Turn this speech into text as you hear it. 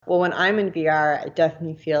Well, when I'm in VR, I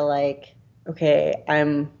definitely feel like, okay,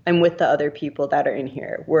 I'm with the other people that are in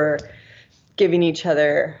here. We're giving each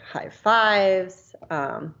other high fives.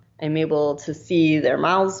 I'm able to see their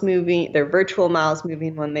mouths moving, their virtual mouths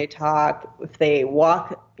moving when they talk. If they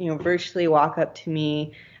walk, virtually walk up to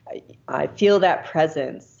me, I feel that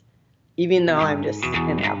presence, even though I'm just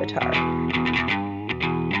an avatar.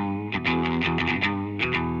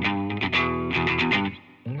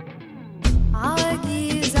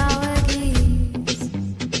 عواجيز عواجيز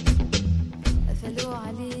قفلوا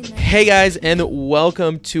علينا. Hey guys, and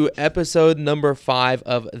welcome to episode number 5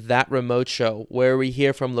 of That Remote Show, where we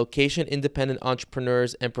hear from location independent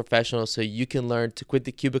entrepreneurs and professionals so you can learn to quit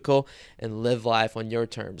the cubicle and live life on your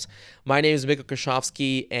terms. My name is Mikko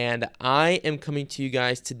Krashovsky, and I am coming to you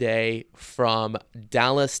guys today from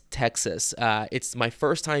Dallas, Texas. It's my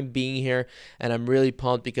first time being here, and I'm really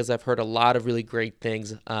pumped because I've heard a lot of really great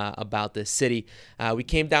things about this city. We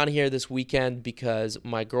came down here this weekend because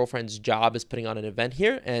my girlfriend's job is putting on an event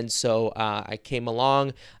here, and so I came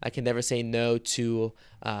along. I can never say no to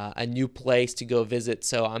a new place to go visit.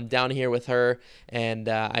 So I'm down here with her, and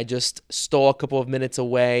I just stole a couple of minutes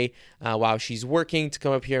away while she's working to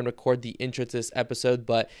come up here and record the intro to this episode.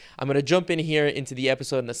 But I'm going to jump in here into the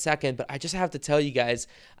episode in a second. But I just have to tell you guys,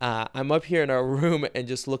 I'm up here in our room and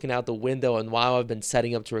just looking out the window. And while I've been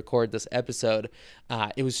setting up to record this episode,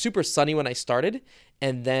 it was super sunny when I started.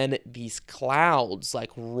 And then these clouds like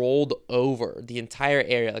rolled over the entire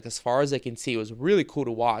area, like as far as I can see. It was really cool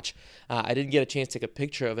to watch. I didn't get a chance to take a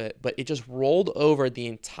picture of it, but it just rolled over the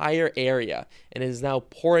entire area, and it is now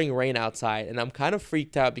pouring rain outside. And I'm kind of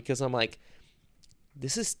freaked out because I'm like,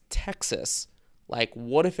 this is Texas. Like,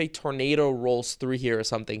 what if a tornado rolls through here or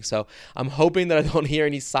something? So I'm hoping that I don't hear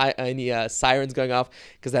any sirens going off,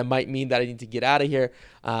 because that might mean that I need to get out of here.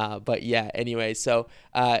 But yeah, anyway, so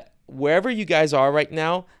wherever you guys are right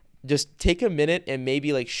now, just take a minute and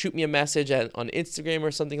maybe like shoot me a message on Instagram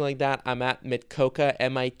or something like that. I'm at Mitkoka,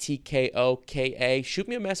 Mitkoka. Shoot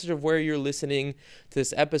me a message of where you're listening to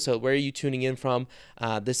this episode. Where are you tuning in from?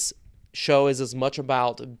 This show is as much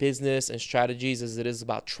about business and strategies as it is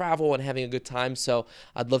about travel and having a good time. So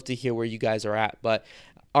I'd love to hear where you guys are at. But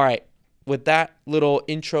all right, with that little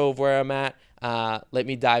intro of where I'm at, let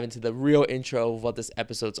me dive into the real intro of what this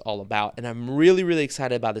episode's all about. And I'm really, really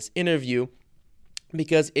excited about this interview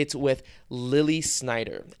because it's with Lily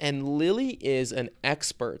Snyder. And Lily is an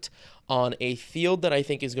expert on a field that I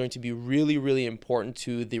think is going to be really, really important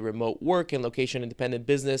to the remote work and location independent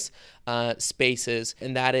business spaces,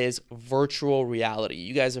 and that is virtual reality.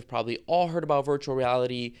 You guys have probably all heard about virtual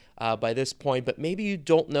reality by this point, but maybe you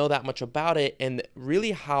don't know that much about it and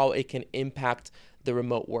really how it can impact the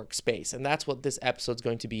remote workspace. And that's what this episode's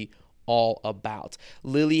going to be all about.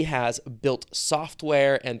 Lily has built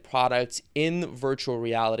software and products in virtual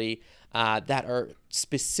reality that are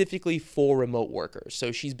specifically for remote workers.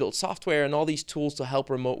 So she's built software and all these tools to help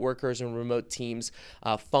remote workers and remote teams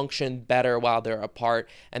function better while they're apart.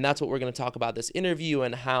 And that's what we're going to talk about this interview,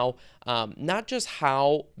 and how not just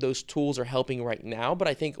how those tools are helping right now, but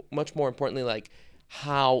I think much more importantly, like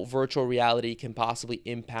how virtual reality can possibly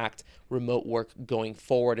impact remote work going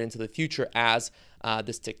forward into the future as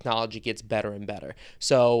this technology gets better and better.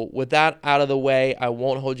 So with that out of the way, I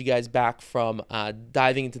won't hold you guys back from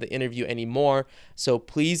diving into the interview anymore. So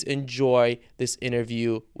please enjoy this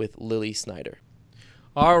interview with Lily Snyder.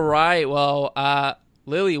 All right. Well,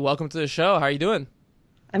 Lily, welcome to the show. How are you doing?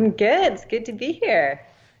 I'm good. It's good to be here.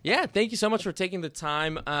 Yeah, thank you so much for taking the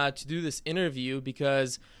time to do this interview,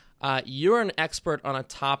 because you're an expert on a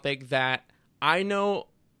topic that I know,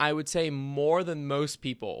 I would say, more than most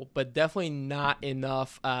people, but definitely not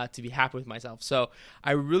enough to be happy with myself. So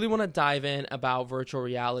I really want to dive in about virtual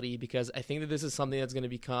reality, because I think that this is something that's going to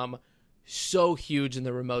become so huge in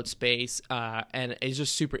the remote space, and it's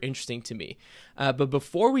just super interesting to me. But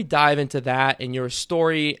before we dive into that and your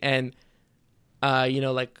story and,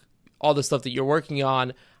 like all the stuff that you're working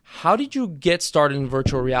on, how did you get started in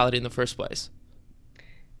virtual reality in the first place?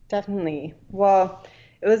 Definitely. Well,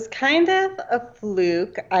 it was kind of a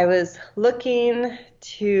fluke. I was looking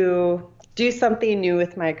to do something new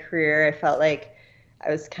with my career. I felt like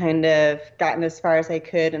I was kind of gotten as far as I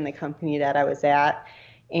could in the company that I was at.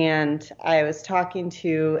 And I was talking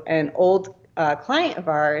to an old client of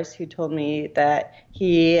ours who told me that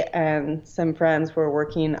he and some friends were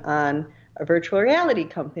working on a virtual reality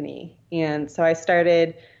company. And so I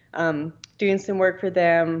started doing some work for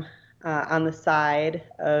them on the side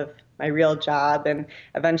of my real job, and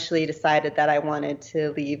eventually decided that I wanted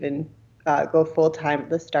to leave and go full-time at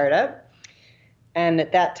the startup. And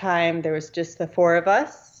at that time, there was just the four of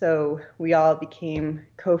us, so we all became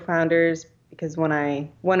co-founders because when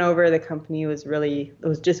I went over, the company was it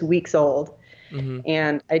was just weeks old.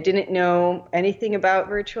 And I didn't know anything about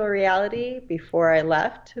virtual reality before I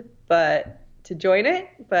left, but to join it,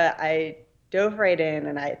 but I dove right in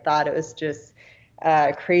and I thought it was just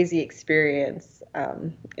a crazy experience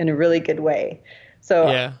in a really good way.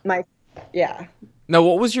 So yeah. Now,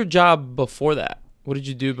 what was your job before that? What did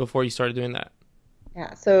you do before you started doing that?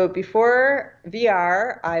 Yeah, so before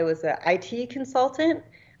VR, I was an IT consultant,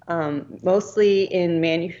 mostly in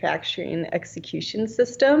manufacturing execution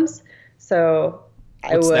systems. So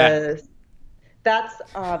that's the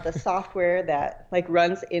software that like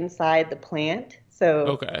runs inside the plant.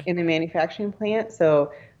 So in the manufacturing plant.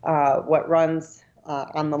 So what runs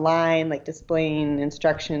on the line, like displaying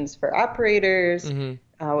instructions for operators,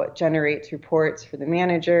 what generates reports for the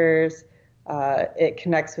managers. It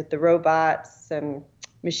connects with the robots and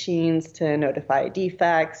machines to notify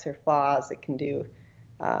defects or flaws. It can do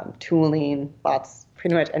tooling,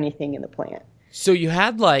 pretty much anything in the plant. So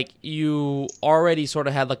you already sort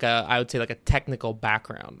of had I would say a technical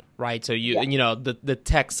background, right? So the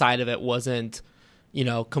tech side of it wasn't,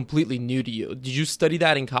 completely new to you. Did you study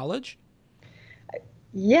that in college?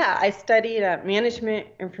 Yeah, I studied management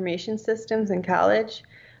information systems in college,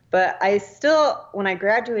 but when I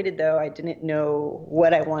graduated though, I didn't know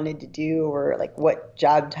what I wanted to do or like what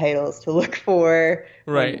job titles to look for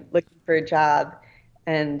when looking for a job.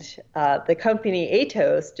 And the company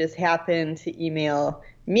Atos just happened to email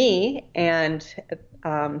me, and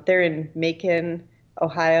they're in Macon,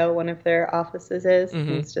 Ohio, one of their offices is.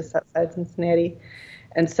 It's just outside Cincinnati.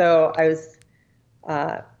 And so I was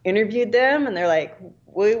interviewed them, and they're like,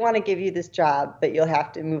 we want to give you this job, but you'll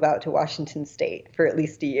have to move out to Washington State for at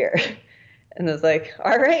least a year. And I was like,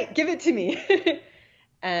 all right, give it to me.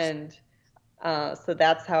 And so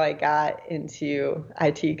that's how I got into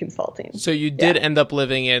IT consulting. So you did end up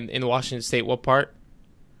living in Washington State. What part?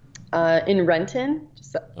 In Renton,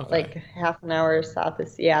 just like half an hour south of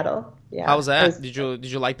Seattle. Yeah. How was that? Did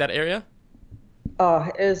you like that area? Oh,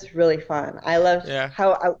 it was really fun. I loved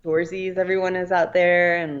how outdoorsy everyone is out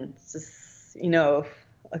there, and it's just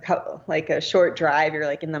like a short drive. You're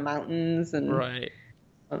like in the mountains, and like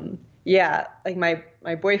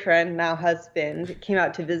my boyfriend, now husband, came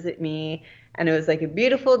out to visit me. And it was like a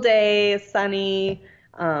beautiful day, sunny.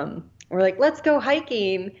 We're like, let's go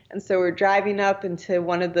hiking. And so we're driving up into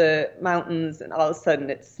one of the mountains, and all of a sudden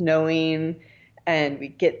it's snowing. And we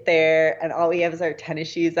get there, and all we have is our tennis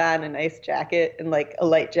shoes on, a nice jacket, and like a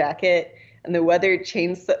light jacket. And the weather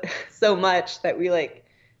changed so much that we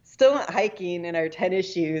still went hiking in our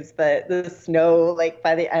tennis shoes, but the snow,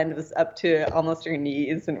 by the end, was up to almost our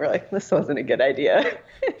knees, and we're like, this wasn't a good idea.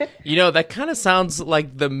 That kind of sounds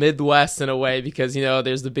like the Midwest in a way, because,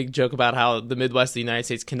 there's the big joke about how the Midwest of the United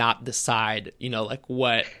States cannot decide,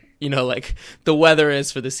 what, the weather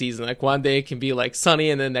is for the season. Like one day it can be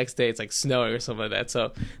sunny, and then the next day it's snowing or something like that. So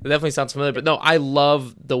it definitely sounds familiar. But no, I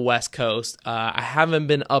love the West Coast. I haven't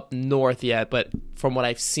been up north yet, but from what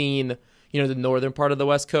I've seen, the northern part of the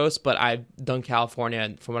West Coast, but I've done California,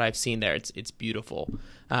 and from what I've seen there, it's beautiful.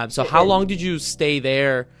 So how long did you stay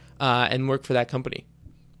there and work for that company?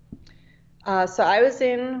 So I was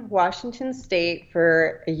in Washington State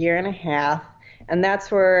for a year and a half, and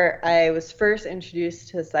that's where I was first introduced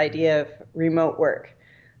to this idea of remote work.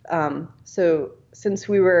 So since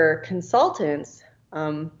we were consultants,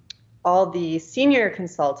 all the senior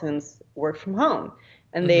consultants worked from home,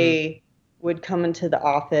 and they would come into the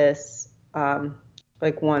office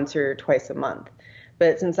once or twice a month.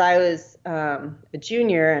 But since I was a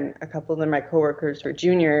junior and a couple of my coworkers were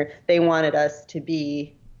junior, they wanted us to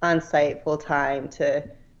be on site full time to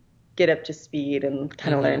get up to speed and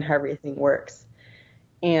kind of learn how everything works.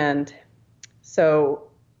 And so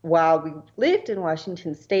while we lived in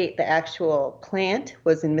Washington State, the actual plant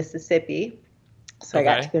was in Mississippi. So I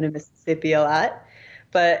got to go to Mississippi a lot.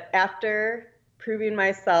 But after proving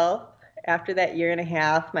myself, after that year and a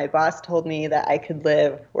half, my boss told me that I could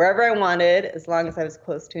live wherever I wanted as long as I was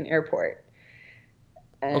close to an airport.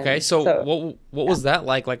 And so what was that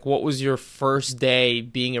like? Like, what was your first day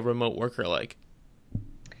being a remote worker like?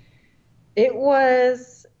 It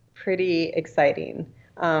was pretty exciting.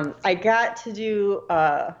 I got to do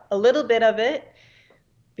a little bit of it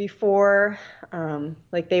before,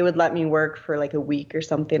 they would let me work for a week or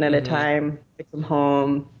something at a time from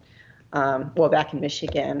home, back in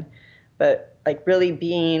Michigan. But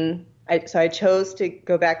really I chose to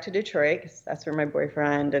go back to Detroit because that's where my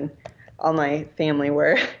boyfriend and all my family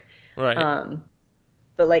were. Right.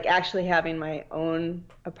 But actually having my own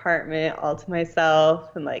apartment all to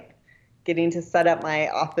myself and getting to set up my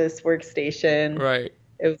office workstation. Right.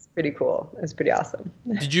 it was pretty cool. It was pretty awesome.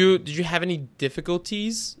 Did you have any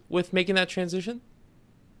difficulties with making that transition?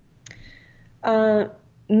 Uh,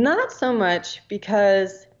 Not so much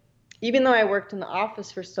because even though I worked in the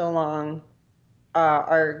office for so long,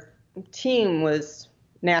 our team was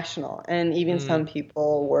national, and even Mm, some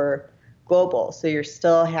people were global. So you're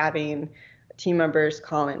still having team members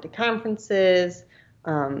call into conferences.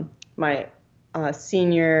 My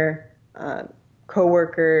senior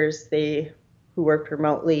coworkers, they who worked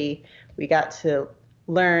remotely, we got to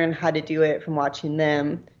learn how to do it from watching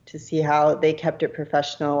them to see how they kept it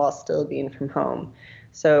professional while still being from home.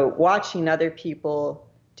 So watching other people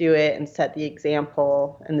do it and set the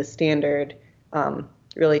example and the standard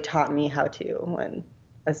really taught me how to when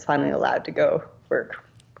I was finally allowed to go work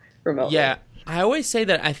remotely. yeah, I always say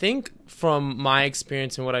that I think from my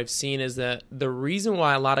experience and what I've seen is that the reason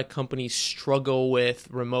why a lot of companies struggle with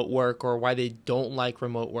remote work or why they don't like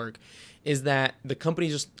remote work is that the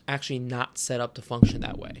company's just actually not set up to function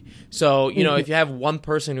that way. So, if you have one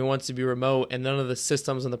person who wants to be remote and none of the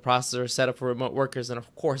systems and the processes are set up for remote workers, then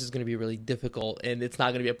of course it's going to be really difficult and it's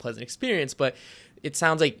not going to be a pleasant experience. But it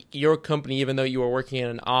sounds like your company, even though you were working in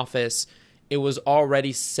an office, it was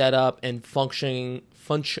already set up and functioning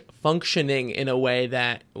in a way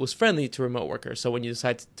that was friendly to remote workers. So when you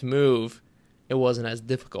decided to move, it wasn't as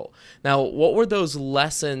difficult. Now, what were those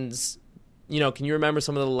lessons? Can you remember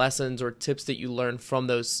some of the lessons or tips that you learned from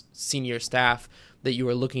those senior staff that you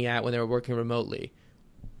were looking at when they were working remotely?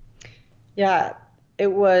 Yeah, it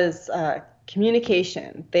was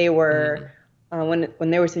communication. They Mm, were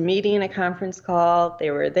when there was a meeting, a conference call,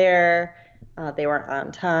 they were there. They were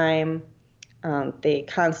on time. They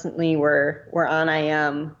constantly were on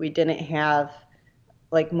IM. We didn't have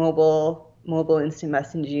like mobile instant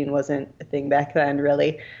messaging wasn't a thing back then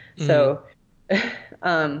really. mm, So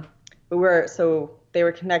um, they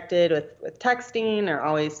were connected with texting or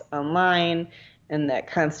always online, and that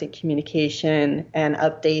constant communication and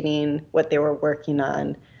updating what they were working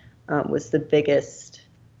on was the biggest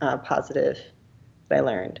positive that I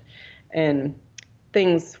learned. And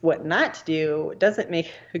things what not to do, what doesn't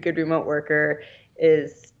make a good remote worker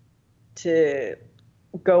is to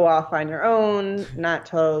go off on your own, not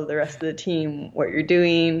tell the rest of the team what you're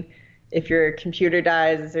doing. If your computer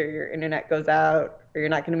dies or your internet goes out or you're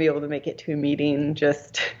not going to be able to make it to a meeting,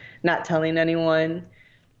 just not telling anyone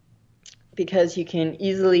because you can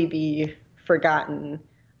easily be forgotten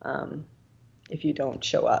um, if you don't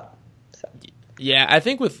show up. So. yeah, I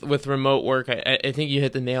think with remote work, I think you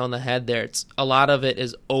hit the nail on the head there. It's a lot of it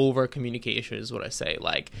is over communication is what I say.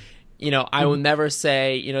 Like, I will never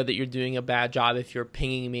say, that you're doing a bad job if you're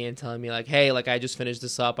pinging me and telling me like, hey, like I just finished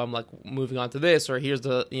this up. I'm like moving on to this, or here's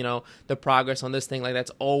the progress on this thing. Like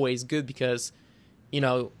that's always good because, you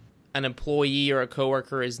know, an employee or a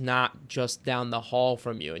coworker is not just down the hall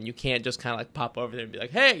from you and you can't just kind of like pop over there and be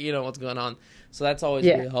like, hey, what's going on? So that's always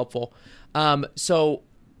Yeah. really helpful. So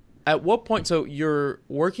at what point, so you're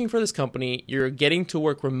working for this company, you're getting to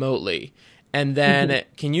work remotely, and then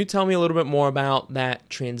can you tell me a little bit more about that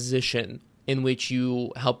transition in which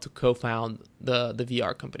you helped to co-found the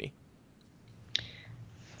VR company?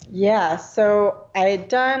 Yeah, so I had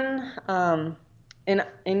done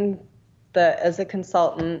in the as a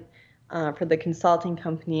consultant for the consulting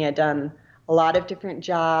company. I'd done a lot of different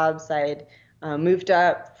jobs. I'd moved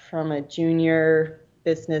up from a junior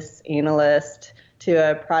business analyst to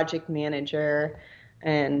a project manager,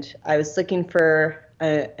 and I was looking for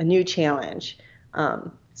a new challenge.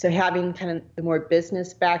 So having kind of the more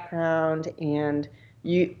business background and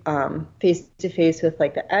you face to face with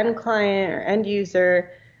like the end client or end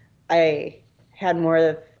user, I had more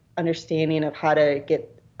of understanding of how to get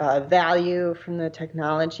value from the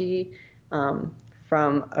technology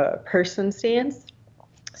from a person stance.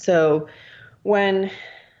 So when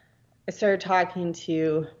I started talking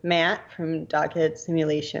to Matt from Doghead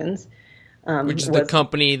Simulations, Which who is the was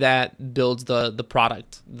company that builds the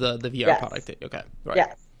product, the VR yes, product. Okay, right.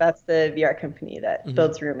 yes, that's the VR company that Hmm.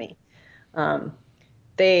 builds Rumi. Um,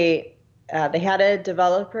 they had a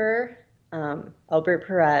developer, Albert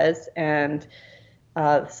Perez, and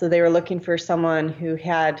so they were looking for someone who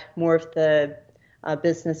had more of the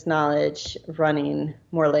business knowledge, running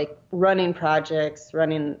more like running projects,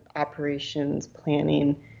 running operations,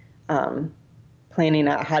 um, planning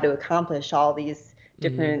out how to accomplish all these Hmm.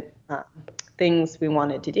 different things we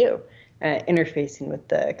wanted to do, interfacing with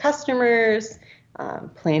the customers,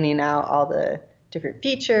 planning out all the different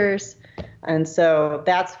features. And so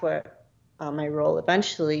that's what my role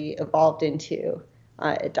eventually evolved into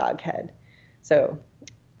at Doghead. So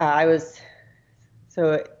I was,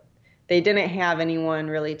 so they didn't have anyone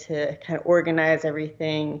really to kind of organize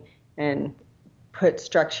everything and put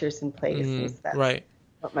structures in place. And so that's Right.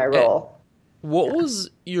 what my role. What was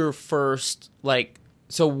your first, like,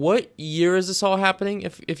 so what year is this all happening,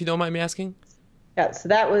 if you don't mind me asking? Yeah, so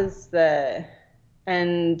that was the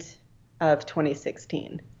end of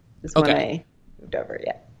 2016 is when Okay. I moved over.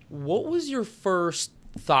 Yeah. What was your first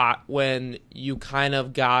thought when you kind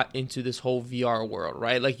of got into this whole VR world,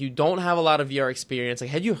 right? Like, you don't have a lot of VR experience. Like,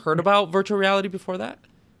 had you heard about virtual reality before that?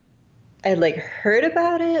 I'd like heard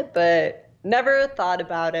about it, but never thought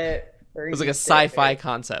about it or It was like a used it. sci-fi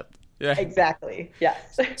concept. Yeah. Exactly.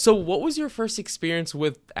 Yes. So what was your first experience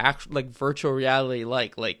with actual, like, virtual reality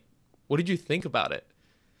like? Like, what did you think about it?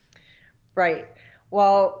 Right.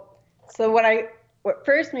 Well, so what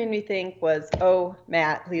first made me think was, oh,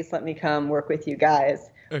 Matt, please let me come work with you guys.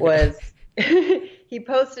 Okay. Was he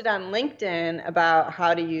posted on LinkedIn about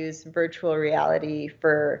how to use virtual reality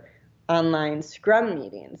for online Scrum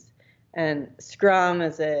meetings. And Scrum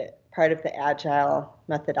is a part of the Agile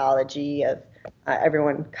methodology of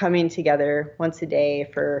everyone coming together once a day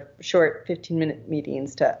for short 15-minute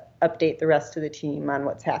meetings to update the rest of the team on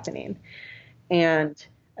what's happening. And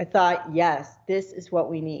I thought, yes, this is what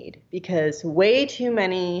we need, because way too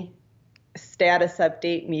many status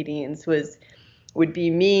update meetings would be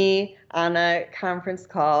me on a conference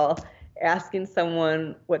call asking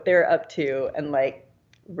someone what they're up to and like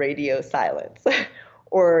radio silence,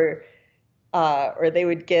 or they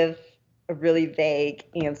would give a really vague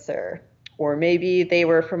answer, or maybe they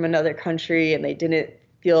were from another country and they didn't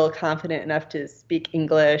feel confident enough to speak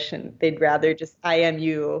English and they'd rather just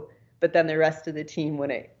IMU, but then the rest of the team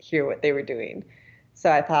wouldn't hear what they were doing.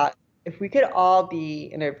 So I thought, if we could all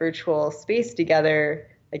be in a virtual space together,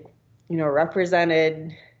 like,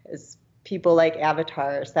 represented as people like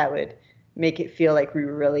avatars, that would make it feel like we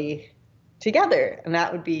were really together. And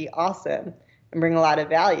that would be awesome and bring a lot of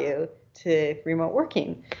value to remote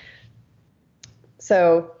working.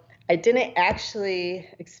 So I didn't actually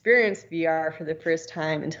experience VR for the first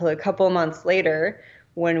time until a couple months later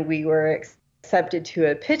when we were accepted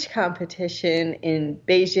to a pitch competition in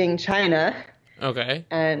Beijing, China. Okay.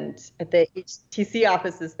 And at the HTC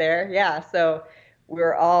offices there. Yeah. So we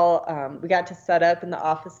were all, we got to set up in the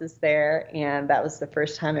offices there. And that was the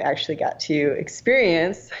first time I actually got to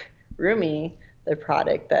experience Rumi, the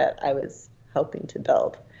product that I was helping to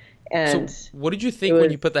build. And So what did you think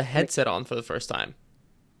when you put the headset on for the first time?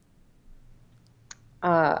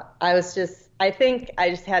 I think I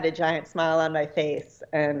just had a giant smile on my face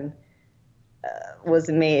and was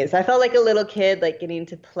amazed. I felt like a little kid, like getting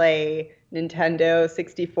to play Nintendo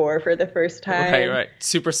 64 for the first time. Right.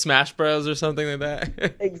 Super Smash Bros. Or something like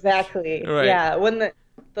that. Exactly. Right. Yeah. When the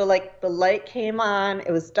light came on,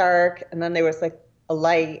 it was dark, and then there was like a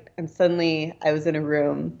light, and suddenly I was in a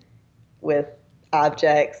room with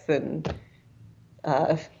objects and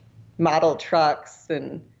model trucks,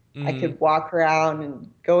 and I could walk around,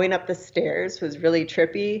 and going up the stairs was really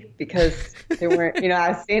trippy because there weren't, I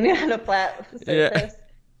was standing on a flat surface. Yeah.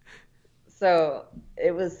 So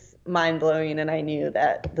it was mind blowing, and I knew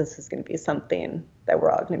that this was going to be something that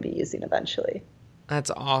we're all going to be using eventually.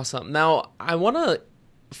 That's awesome. Now, I want to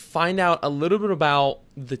find out a little bit about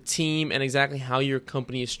the team and exactly how your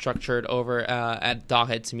company is structured over at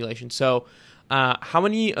Doghead Simulation. So, how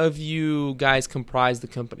many of you guys comprise the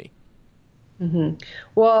company?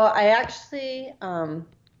 Well, I actually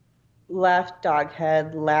left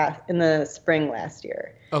Doghead in the spring last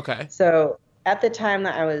year. Okay. So at the time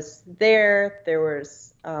that I was there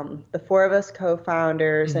was the four of us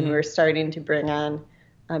co-founders, and we were starting to bring on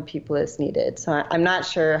people as needed. So I'm not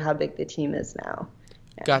sure how big the team is now.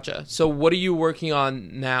 Yeah. Gotcha. So what are you working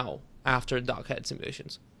on now after Doghead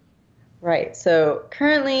Simulations? Right. So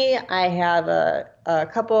currently I have a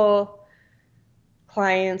couple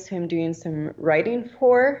clients who I'm doing some writing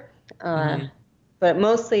for, but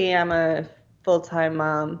mostly I'm a full-time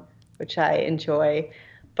mom, which I enjoy.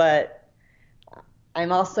 But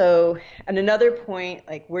I'm also at another point,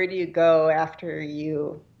 like, where do you go after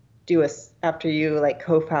you like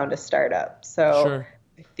co-found a startup? So Sure.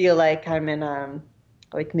 I feel like I'm in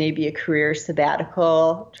like maybe a career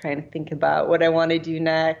sabbatical, trying to think about what I want to do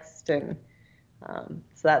next, and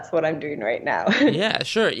so that's what I'm doing right now. Yeah,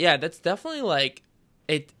 sure. Yeah, that's definitely like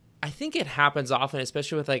it. I think it happens often,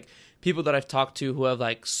 especially with like people that I've talked to who have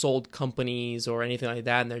like sold companies or anything like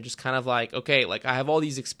that, and they're just kind of like, okay, like I have all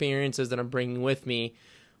these experiences that I'm bringing with me.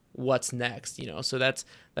 What's next? So that's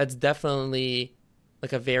definitely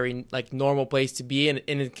like a very like normal place to be, and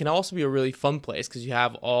it can also be a really fun place because you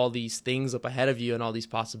have all these things up ahead of you and all these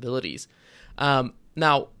possibilities.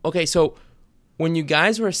 Now, okay, so when you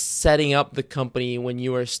guys were setting up the company when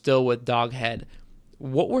you were still with Doghead,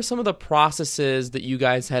 what were some of the processes that you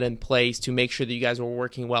guys had in place to make sure that you guys were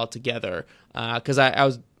working well together? Because I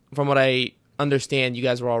was, from what I understand, you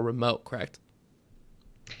guys were all remote, correct?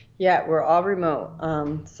 Yeah, we're all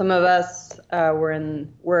remote. Some of us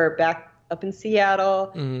were back up in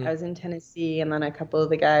Seattle. Mm-hmm. I was in Tennessee, and then a couple of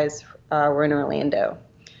the guys were in Orlando.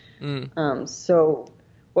 Mm. So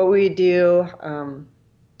what we do,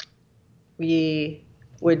 we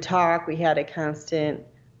would talk. We had a constant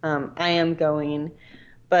I am going,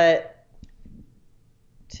 but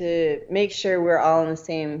to make sure we're all on the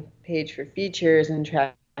same page for features and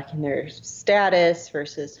tracking their status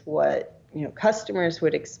versus what customers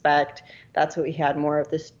would expect, that's what we had more of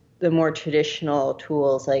this, the more traditional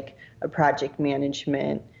tools like a project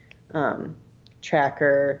management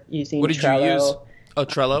tracker using What did Trello. you use? Oh,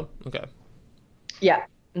 Trello? Okay. Yeah.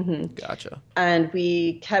 Mm-hmm. Gotcha. And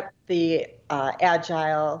we kept the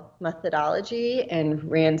agile methodology and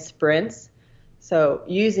ran sprints. So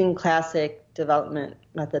using classic development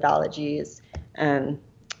methodologies and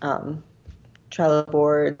Trello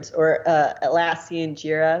boards or Atlassian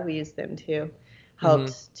Jira, we use them too,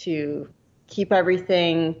 helped to keep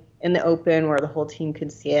everything in the open where the whole team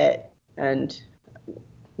could see it, and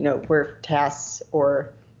where tasks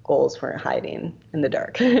or goals weren't hiding in the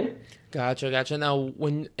dark. Gotcha. Now,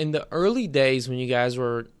 when in the early days when you guys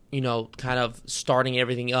were, kind of starting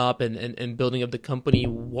everything up and building up the company,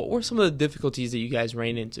 what were some of the difficulties that you guys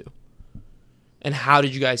ran into? And how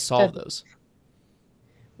did you guys solve those?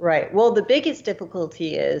 Right. Well, the biggest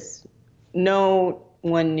difficulty is no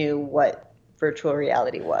one knew what virtual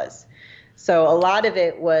reality was. So a lot of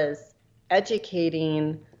it was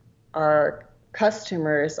educating our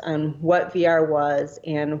customers on what VR was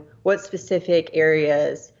and what specific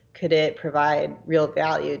areas could it provide real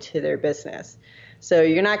value to their business. So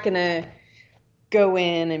you're not going to go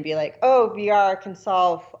in and be like, oh, VR can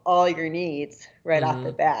solve all your needs right off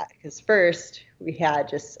the bat. Because first, we had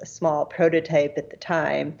just a small prototype at the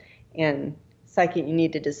time. And second, you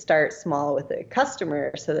needed to start small with a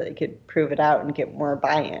customer so that they could prove it out and get more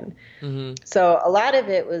buy-in. Mm-hmm. So a lot of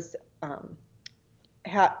it was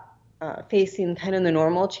facing kind of the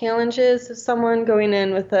normal challenges of someone going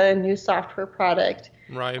in with a new software product.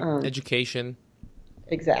 Right. Education.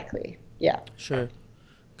 Exactly. Yeah. Sure.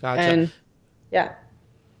 Gotcha. And yeah.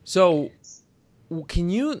 So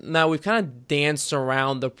now we've kind of danced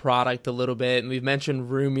around the product a little bit, and we've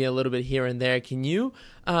mentioned Roomy a little bit here and there. Can you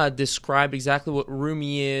describe exactly what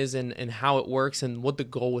Roomy is and how it works and what the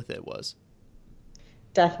goal with it was?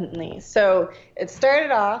 Definitely. So it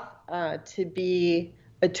started off to be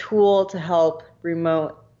a tool to help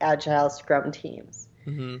remote agile Scrum teams.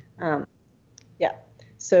 Mm-hmm. Yeah.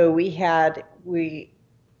 So we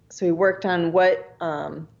worked on what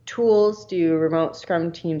tools do remote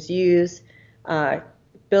Scrum teams use,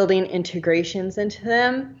 building integrations into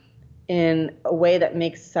them in a way that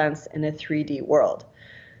makes sense in a 3D world.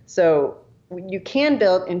 So you can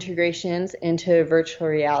build integrations into virtual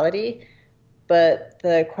reality, but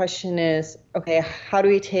the question is, okay, how do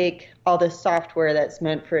we take all this software that's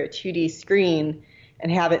meant for a 2D screen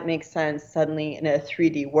and have it make sense suddenly in a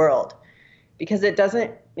 3D world? Because it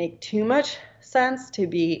doesn't make too much sense to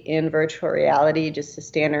be in virtual reality just to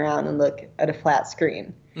stand around and look at a flat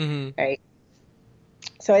screen, right?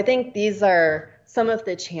 So I think these are some of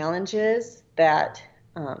the challenges that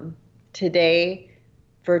today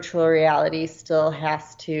virtual reality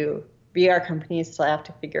VR companies still have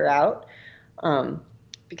to figure out,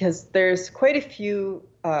 because there's quite a few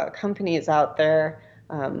companies out there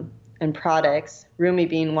and products, Roomy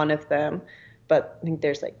being one of them, but I think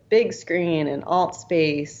there's like Big Screen and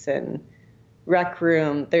AltSpace and Rec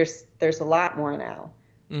Room. There's a lot more now,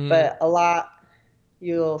 but a lot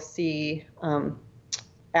you'll see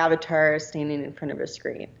avatars standing in front of a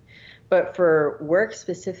screen. But for work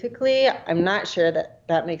specifically, I'm not sure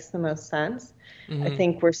that makes the most sense. I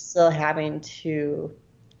think we're still having to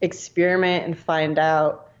experiment and find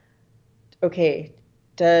out, okay,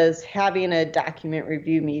 does having a document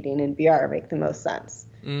review meeting in VR make the most sense?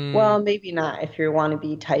 Well, maybe not if you want to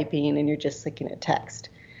be typing and you're just looking at text.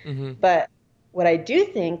 But what I do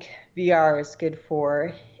think VR is good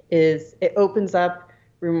for is it opens up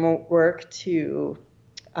remote work to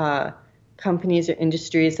companies or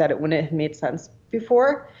industries that it wouldn't have made sense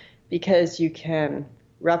before, because you can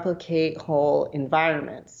replicate whole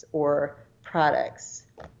environments or products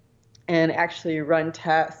and actually run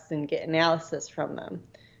tests and get analysis from them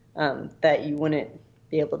that you wouldn't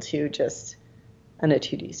be able to just on a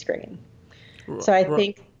 2D screen. So I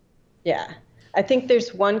think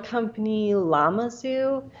there's one company,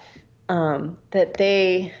 Lamazoo, that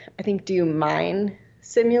they, I think, do mine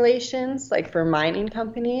simulations, like for mining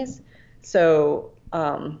companies. So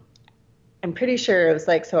I'm pretty sure it was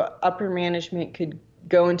like so upper management could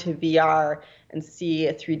go into VR and see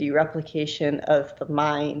a 3D replication of the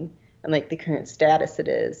mine and like the current status it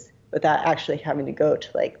is without actually having to go to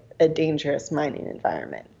like a dangerous mining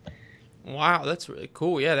environment. Wow, that's really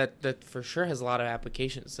cool. Yeah, that for sure has a lot of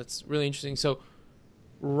applications. That's really interesting. So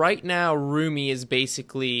right now, Rumi is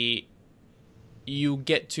basically you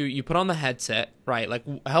put on the headset, right? Like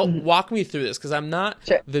help walk me through this because I'm not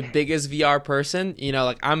Sure. the biggest VR person.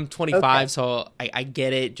 Like I'm 25, Okay. so I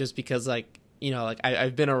get it just because like like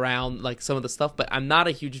I've been around like some of the stuff, but I'm not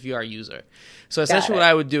a huge VR user. So Got essentially, it. what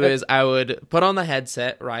I would do Okay. is I would put on the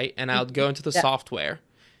headset, right, and I would go into the Yeah. software,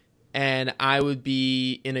 and I would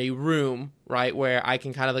be in a room, right, where I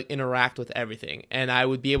can kind of like interact with everything, and I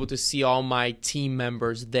would be able to see all my team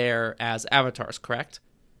members there as avatars, correct?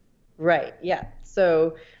 Right. Yeah.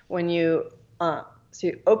 So when you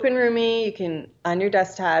open Rumi, you can on your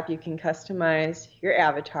desktop you can customize your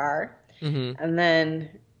avatar, Mm-hmm. and then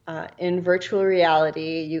in virtual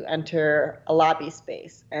reality you enter a lobby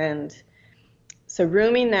space. And so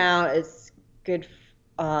Rumi now is good.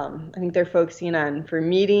 I think they're focusing on for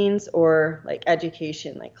meetings or like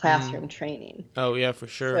education, like classroom training. Oh yeah, for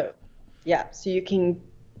sure. So, yeah, so you can,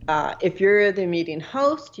 if you're the meeting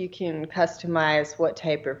host, you can customize what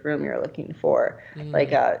type of room you're looking for,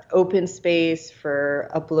 like a open space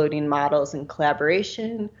for uploading models and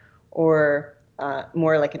collaboration, or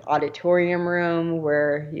more like an auditorium room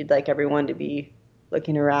where you'd like everyone to be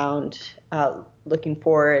looking around, looking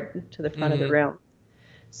forward to the front of the room.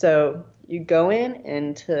 So you go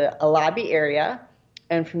into a lobby area,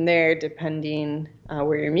 and from there, depending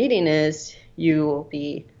where your meeting is, you will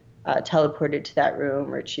be teleported to that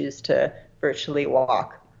room or choose to virtually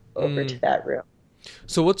walk over to that room.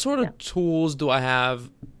 So what sort of tools do I have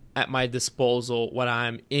at my disposal when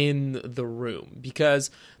I'm in the room?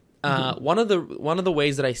 Because one of the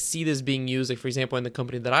ways that I see this being used, like for example, in the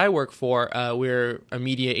company that I work for, we're a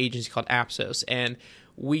media agency called Apsos, and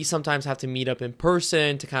we sometimes have to meet up in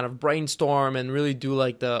person to kind of brainstorm and really do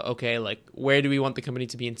like like where do we want the company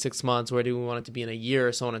to be in 6 months, where do we want it to be in a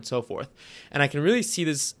year, so on and so forth. And I can really see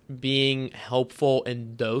this being helpful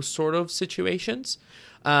in those sort of situations.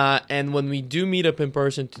 And when we do meet up in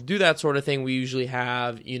person to do that sort of thing, we usually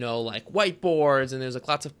have, like whiteboards, and there's like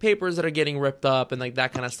lots of papers that are getting ripped up and like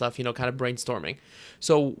that kind of stuff, kind of brainstorming.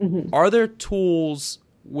 So are there tools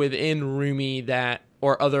within Rumi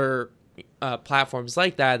or other platforms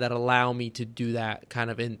like that allow me to do that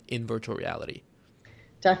kind of in virtual reality?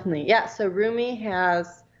 Definitely, yeah. So Rumi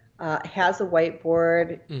has a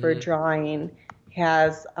whiteboard for drawing,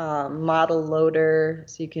 has a model loader,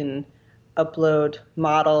 so you can upload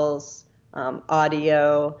models,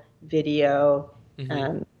 audio, video,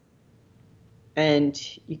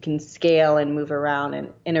 and you can scale and move around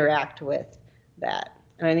and interact with that.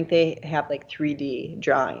 And I think they have like 3D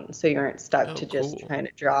drawing, so you aren't stuck to just Cool. trying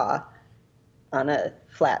to draw on a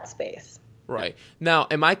flat space. Right. Now,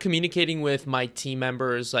 am I communicating with my team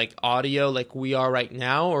members like audio like we are right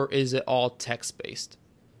now, or is it all text-based?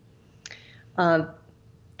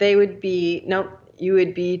 They would be no, you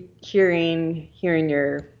would be hearing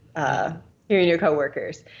your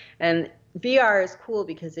coworkers. And VR is cool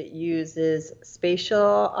because it uses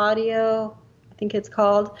spatial audio, I think it's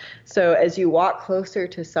called. So as you walk closer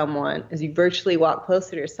to someone, as you virtually walk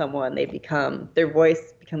closer to someone, their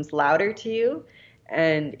voice becomes louder to you.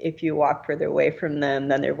 And if you walk further away from them,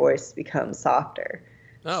 then their voice becomes softer.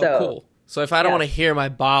 Oh, So, cool. So if I don't yeah. want to hear my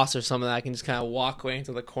boss or something, I can just kind of walk away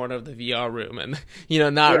into the corner of the VR room and,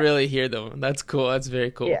 not Yeah. really hear them. That's cool. That's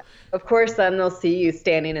very cool. Yeah. Of course, then they'll see you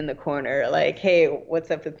standing in the corner like, hey, what's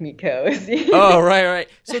up with Miko? Oh, right.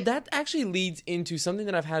 So that actually leads into something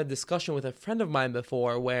that I've had a discussion with a friend of mine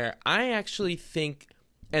before, where I actually think,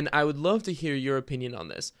 and I would love to hear your opinion on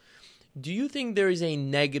this. Do you think there is a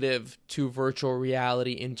negative to virtual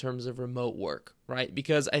reality in terms of remote work, right?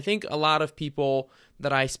 Because I think a lot of people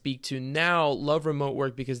that I speak to now love remote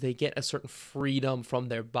work because they get a certain freedom from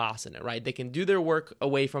their boss in it, right? They can do their work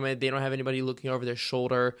away from it. They don't have anybody looking over their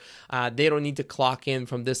shoulder. They don't need to clock in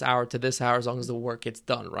from this hour to this hour as long as the work gets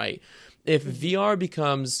done, right? If VR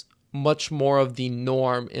becomes much more of the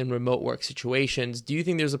norm in remote work situations, do you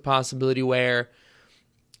think there's a possibility where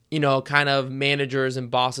kind of managers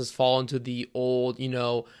and bosses fall into the old,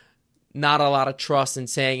 not a lot of trust in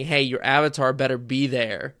saying, hey, your avatar better be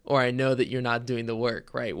there, or I know that you're not doing the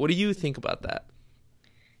work, right? What do you think about that?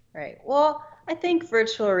 Right. Well, I think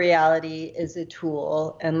virtual reality is a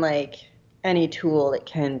tool, and like any tool, it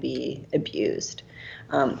can be abused.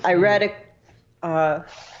 I read an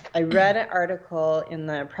article in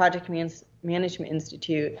the Project Management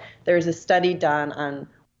Institute. There was a study done on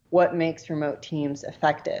what makes remote teams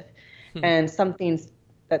effective. And something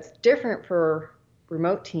that's different for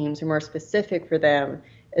remote teams or more specific for them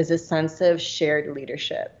is a sense of shared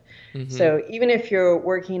leadership. So even if you're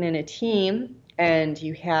working in a team and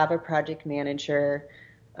you have a project manager,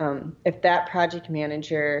 if that project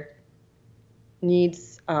manager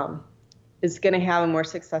needs is going to have a more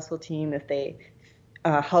successful team if they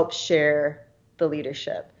help share the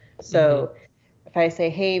leadership. So if I say,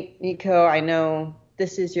 hey, Nico, I know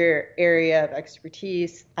this is your area of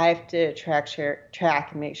expertise. I have to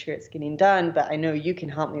track and make sure it's getting done, but I know you can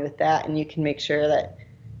help me with that, and you can make sure that,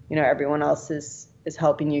 everyone else is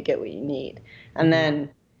helping you get what you need. And then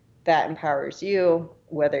that empowers you,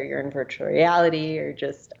 whether you're in virtual reality or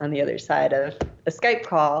just on the other side of a Skype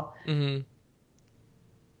call.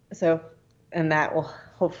 So, and that will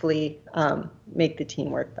hopefully make the team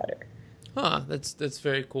work better. That's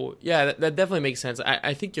very cool. Yeah, that definitely makes sense.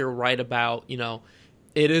 I think you're right about,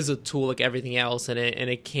 it is a tool like everything else, and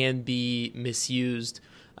it can be misused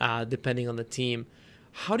depending on the team.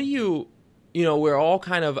 How do you, we're all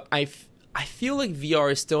kind of, I feel like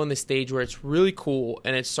VR is still in the stage where it's really cool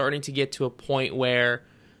and it's starting to get to a point where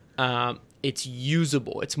it's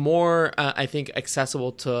usable. It's more, I think,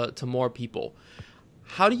 accessible to more people.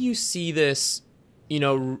 How do you see this,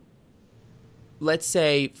 let's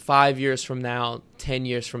say 5 years from now, 10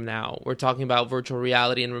 years from now, we're talking about virtual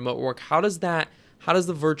reality and remote work. How does the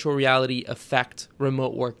virtual reality affect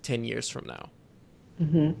remote work 10 years from now?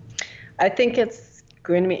 I think it's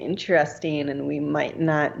going to be interesting, and we might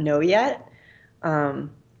not know yet.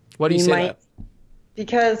 What do you say that?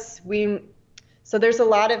 Because so there's a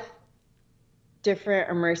lot of different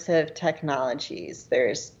immersive technologies.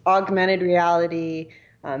 There's augmented reality,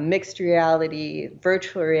 mixed reality,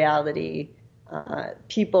 virtual reality.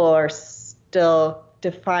 People are still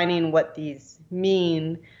defining what these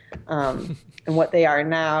mean and what they are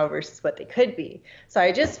now versus what they could be. So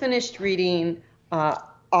I just finished reading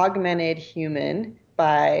Augmented Human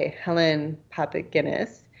by Helen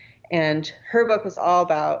Papagiannis, and her book was all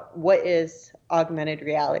about what is augmented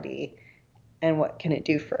reality and what can it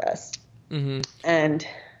do for us. And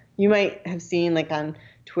you might have seen, like, on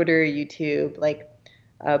Twitter or YouTube, like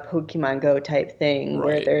a Pokemon Go type thing,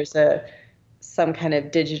 where there's some kind of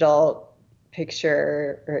digital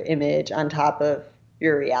picture or image on top of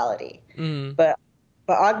your reality. But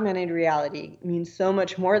augmented reality means so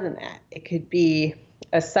much more than that. It could be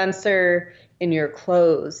a sensor in your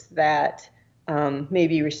clothes that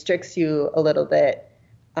maybe restricts you a little bit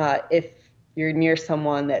if you're near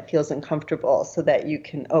someone that feels uncomfortable, so that you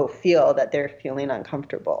can feel that they're feeling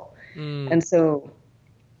uncomfortable. And so,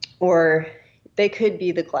 or they could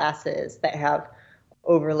be the glasses that have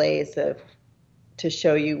overlays to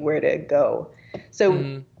show you where to go.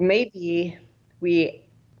 So maybe we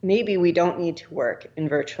don't need to work in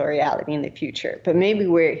virtual reality in the future, but maybe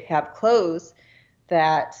we have clothes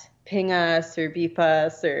that ping us or beep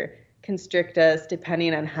us or constrict us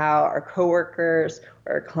depending on how our coworkers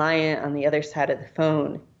or our client on the other side of the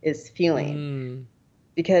phone is feeling.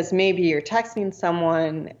 Because maybe you're texting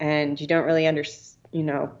someone and you don't really understand,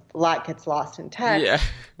 a lot gets lost in text. Yeah,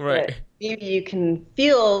 right. But maybe you can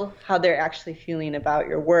feel how they're actually feeling about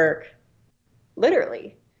your work,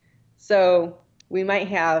 literally. So we might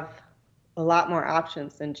have a lot more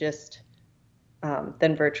options than just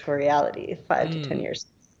than virtual reality. 5 to 10 years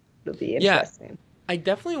will be interesting. Yeah, I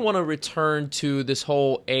definitely want to return to this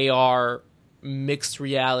whole AR mixed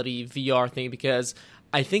reality VR thing, because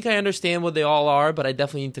I think I understand what they all are, but I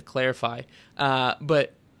definitely need to clarify.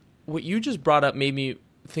 But what you just brought up made me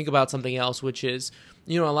think about something else, which is,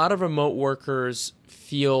 a lot of remote workers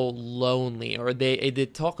feel lonely, or they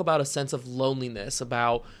talk about a sense of loneliness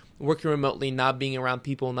about working remotely, not being around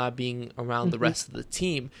people, not being around the rest of the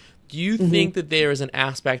team. Do you think that there is an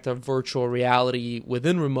aspect of virtual reality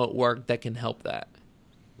within remote work that can help that?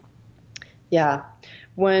 Yeah.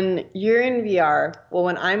 When you're in VR,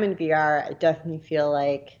 when I'm in VR, I definitely feel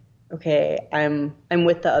like, okay, I'm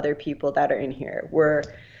with the other people that are in here. We're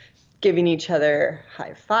giving each other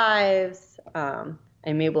high fives. I'm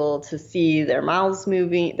able to see their mouths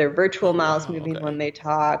moving, their virtual mouths moving when they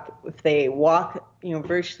talk. If they walk,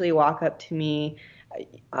 virtually walk up to me,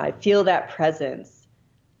 I feel that presence,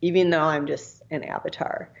 even though I'm just an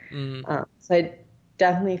avatar. So I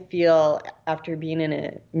definitely feel, after being in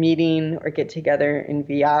a meeting or get together in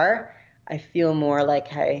VR, I feel more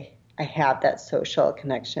like I have that social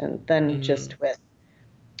connection than just with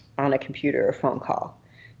on a computer or phone call.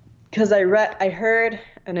 Because I heard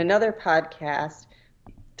in another podcast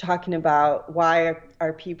talking about why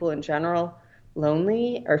are people in general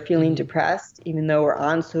lonely or feeling depressed, even though we're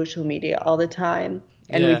on social media all the time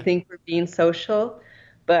and we think we're being social,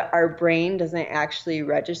 but our brain doesn't actually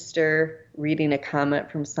register reading a comment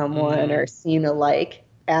from someone or seeing a like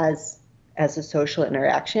as a social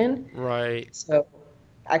interaction. Right. So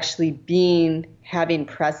actually having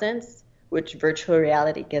presence, which virtual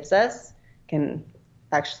reality gives us, can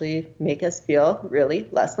actually make us feel really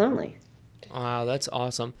less lonely. Wow, that's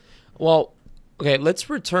awesome. Well, okay, let's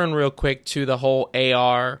return real quick to the whole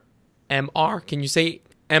AR, MR. Can you say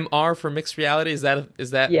MR for mixed reality? Is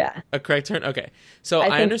that Yeah, a correct term? Okay. So I I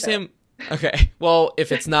think so. understand. Okay. Well,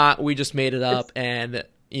 if it's not, we just made it up, It's, and there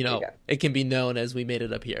you go. it can be known as we made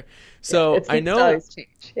it up here. Yeah, So it's I it know. always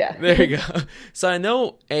change. Yeah. There you go. So I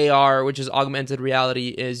know AR, which is augmented reality,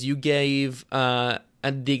 is you gave the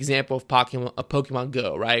example of Pokemon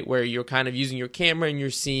Go, right? Where you're kind of using your camera and you're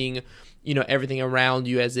seeing, everything around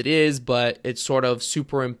you as it is, but it's sort of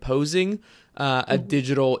superimposing a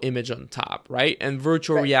digital image on top, right? And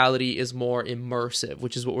virtual Right. reality is more immersive,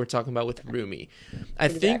 which is what we're talking about with Rumi. I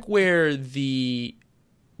think Exactly. where the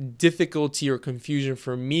difficulty or confusion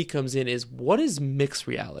for me comes in is, what is mixed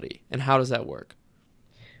reality and how does that work?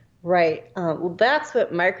 Right. Well, that's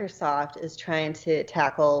what Microsoft is trying to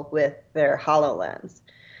tackle with their HoloLens.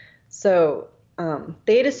 So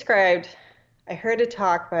they described, I heard a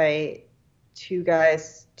talk by two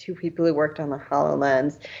people who worked on the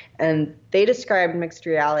HoloLens, and they described mixed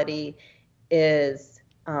reality as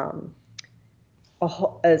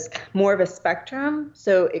as more of a spectrum.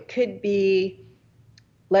 So it could be,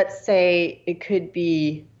 let's say, it could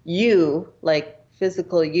be you, like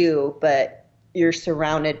physical you, but you're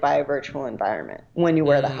surrounded by a virtual environment when you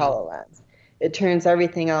wear the Mm, HoloLens. It turns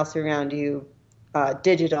everything else around you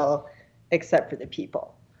digital except for the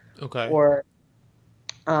people. okay. Or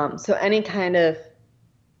so any kind of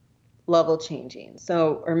level changing.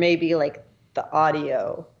 So, or maybe like the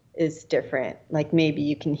audio is different. Like maybe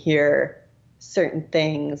you can hear certain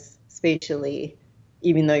things spatially,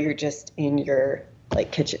 even though you're just in your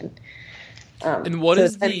like kitchen. And what So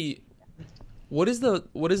is it's the what is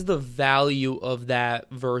the value of that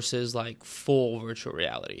versus like full virtual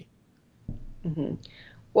reality?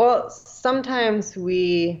 well, sometimes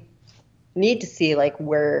we need to see like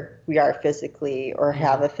where we are physically or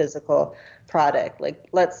have Mm, a physical product. Like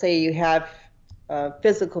let's say you have a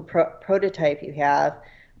physical prototype you have,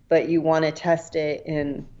 but you want to test it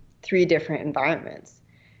in 3 different environments.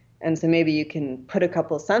 And so maybe you can put a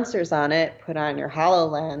couple sensors on it, put on your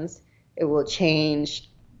HoloLens. It will change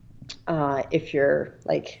if you're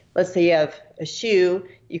like, let's say you have a shoe,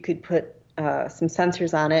 you could put some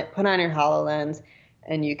sensors on it, put on your HoloLens,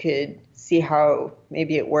 and you could see how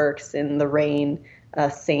maybe it works in the rain,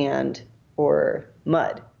 sand, or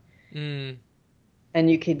mud. mm. And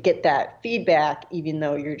you could get that feedback even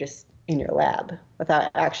though you're just in your lab without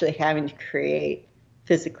actually having to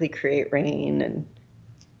physically create rain and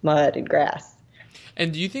mud and grass.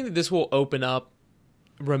 And do you think that this will open up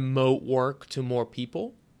remote work to more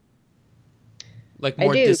people? Like I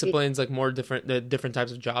more do. disciplines, like more different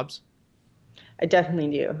types of jobs? I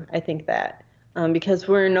definitely do. I think that because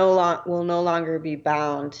we'll no longer be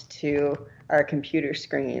bound to our computer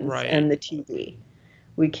screens Right. and the TV.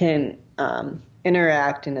 We can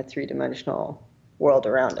interact in a 3-dimensional world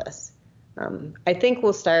around us. I think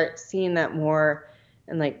we'll start seeing that more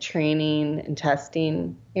in like training and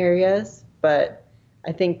testing areas, but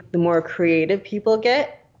I think the more creative people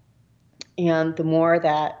get, and the more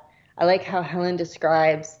that I like how Helen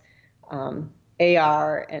describes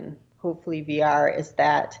AR and hopefully VR is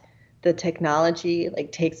that the technology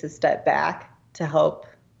like takes a step back to help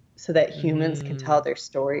so that humans can tell Mm, their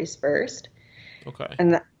stories first. okay.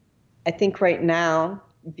 And I think right now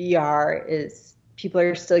VR is people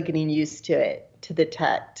are still getting used to it, to the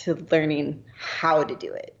tech, to learning how to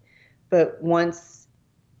do it. But once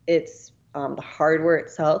it's the hardware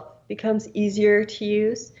itself becomes easier to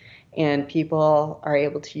use and people are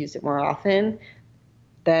able to use it more often,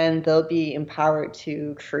 then they'll be empowered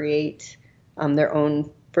to create their own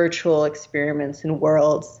virtual experiments and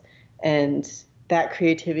worlds. And that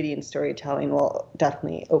creativity and storytelling will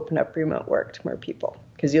definitely open up remote work to more people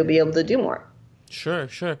because you'll be able to do more. Sure,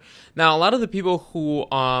 sure. Now, a lot of the people who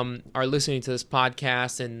are listening to this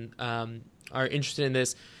podcast and are interested in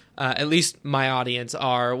this, at least my audience,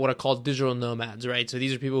 are what are called digital nomads, right? So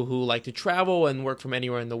these are people who like to travel and work from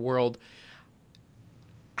anywhere in the world.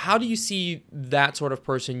 How do you see that sort of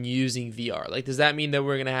person using VR? Like, does that mean that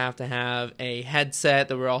we're going to have a headset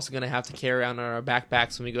that we're also going to have to carry around in our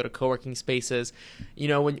backpacks when we go to co-working spaces?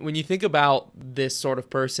 When you think about this sort of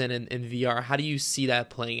person in VR, how do you see that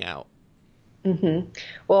playing out?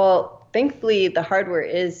 Well, thankfully, the hardware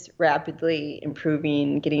is rapidly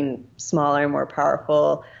improving, getting smaller and more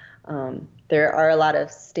powerful. There are a lot of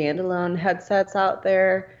standalone headsets out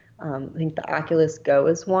there. I think the Oculus Go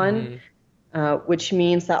is one, which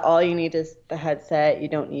means that all you need is the headset. You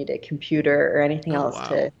don't need a computer or anything Oh, else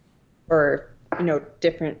wow. or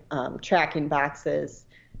different tracking boxes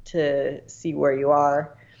to see where you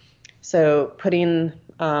are. So putting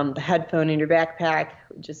the headphone in your backpack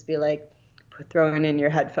would just be like throwing in your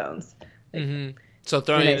headphones. So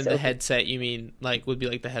throwing it in the So headset, you mean like would be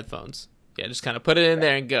like the headphones? Yeah, just kind of put it in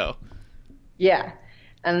there and go. yeah,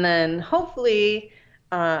 and then hopefully,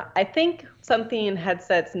 I think something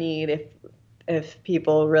headsets need if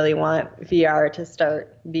people really want VR to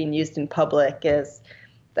start being used in public is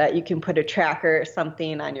that you can put a tracker or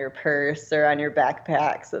something on your purse or on your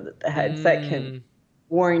backpack so that the headset can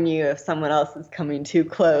warn you if someone else is coming too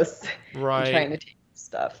close and trying Right. to take your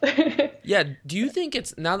stuff. Yeah. Do you think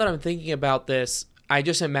it's now that I'm thinking about this, I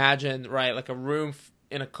just imagine, right, like a room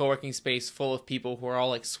in a co-working space full of people who are all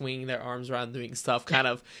like swinging their arms around doing stuff kind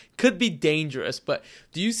of could be dangerous. But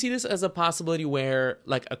do you see this as a possibility where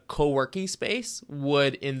like a co-working space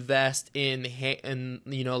would invest in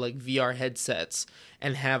like VR headsets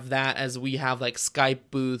and have that as we have like Skype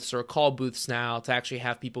booths or call booths now to actually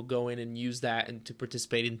have people go in and use that and to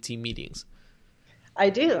participate in team meetings? I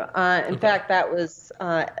do. In fact, that was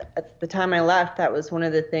at the time I left. That was one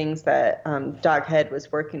of the things that Doghead was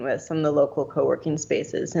working with some of the local co-working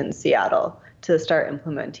spaces in Seattle to start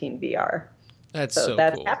implementing VR. That's So so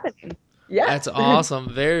that's cool. happening. Yeah. That's awesome.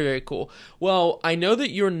 Very, very cool. Well, I know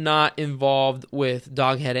that you're not involved with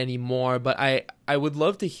Doghead anymore, but I would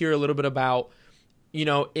love to hear a little bit about,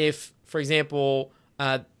 if, for example,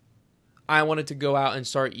 I wanted to go out and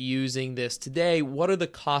start using this today, what are the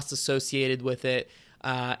costs associated with it?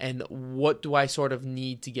 And what do I sort of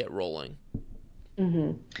need to get rolling?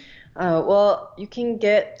 Well, you can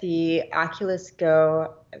get the Oculus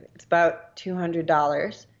Go. It's about $200. You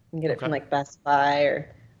can get it from Okay. like Best Buy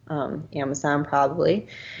or Amazon probably.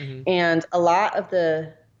 And a lot of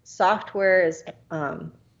the software is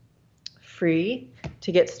free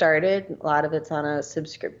to get started. A lot of it's on a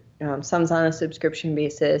some's on a subscription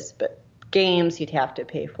basis, but games you'd have to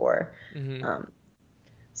pay for.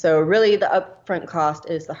 So really the upfront cost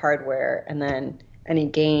is the hardware, and then any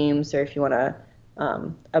games, or if you want to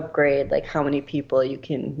upgrade, like how many people you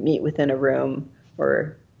can meet within a room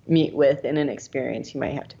or meet with in an experience, you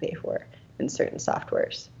might have to pay for in certain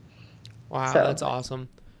softwares. Wow, So, that's awesome.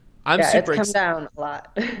 I'm yeah, super it's come down a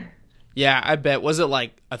lot. Yeah, I bet. Was it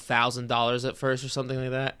like $1,000 at first or something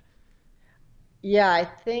like that? Yeah, I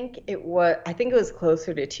think it was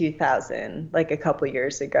closer to 2000 like a couple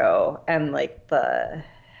years ago, and like uh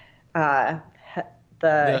he-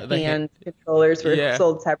 the The hand controllers were Yeah.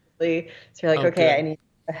 sold separately. So you're like, okay, Okay. I need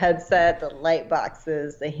a headset, the light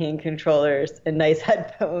boxes, the hand controllers, and nice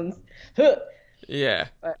headphones. Yeah.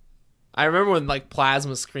 But I remember when like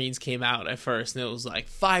plasma screens came out at first, and it was like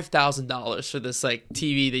 $5,000 for this like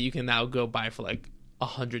TV that you can now go buy for like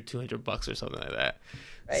 100, $200 or something like that.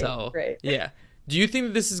 So right. yeah. Do you think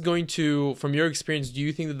that this is going to, from your experience, do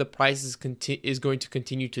you think that the price is going to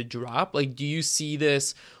continue to drop? Like, do you see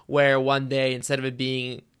this where one day instead of it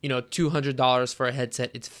being $200 for a headset,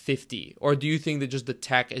 it's 50? Or do you think that just the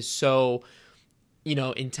tech is so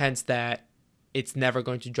intense that it's never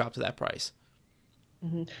going to drop to that price?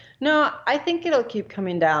 No, I think it'll keep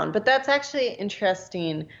coming down. But that's actually an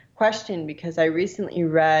interesting question because I recently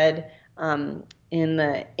read in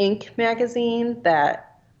the Inc. magazine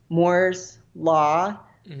that Moore's Law,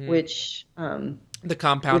 which The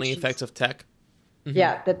compounding which is- effects of tech.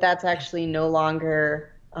 yeah, that's actually no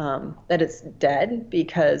longer that it's dead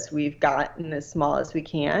because we've gotten as small as we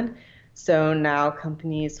can. So now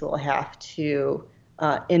companies will have to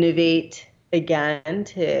innovate again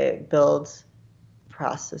to build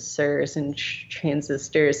processors and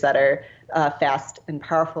transistors that are fast and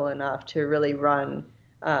powerful enough to really run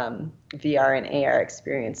VR and AR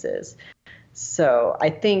experiences. So I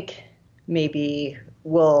think maybe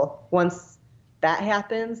once that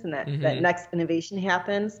happens and that next innovation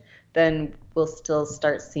happens, then we'll still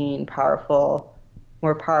start seeing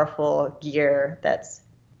more powerful gear that's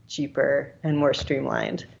cheaper and more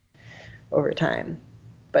streamlined over time.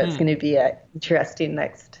 But it's going to be an interesting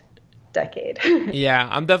next decade. Yeah,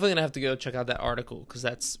 I'm definitely going to have to go check out that article because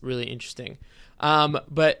that's really interesting.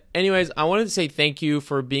 But anyways, I wanted to say thank you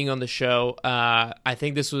for being on the show. I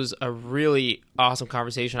think this was a really awesome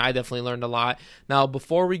conversation. I definitely learned a lot. Now,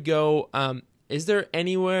 before we go, is there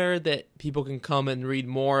anywhere that people can come and read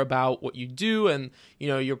more about what you do and,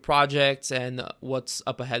 your projects and what's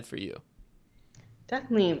up ahead for you?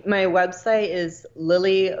 Definitely. My website is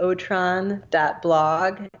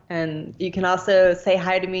lilyotron.blog, and you can also say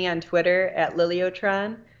hi to me on Twitter at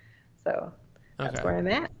lilyotron. So that's Okay. where I'm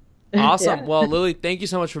at. Awesome. Yeah. Well, Lily, thank you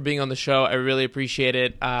so much for being on the show. I really appreciate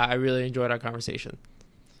it. I really enjoyed our conversation.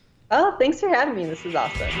 Oh, thanks for having me. This is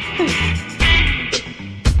awesome.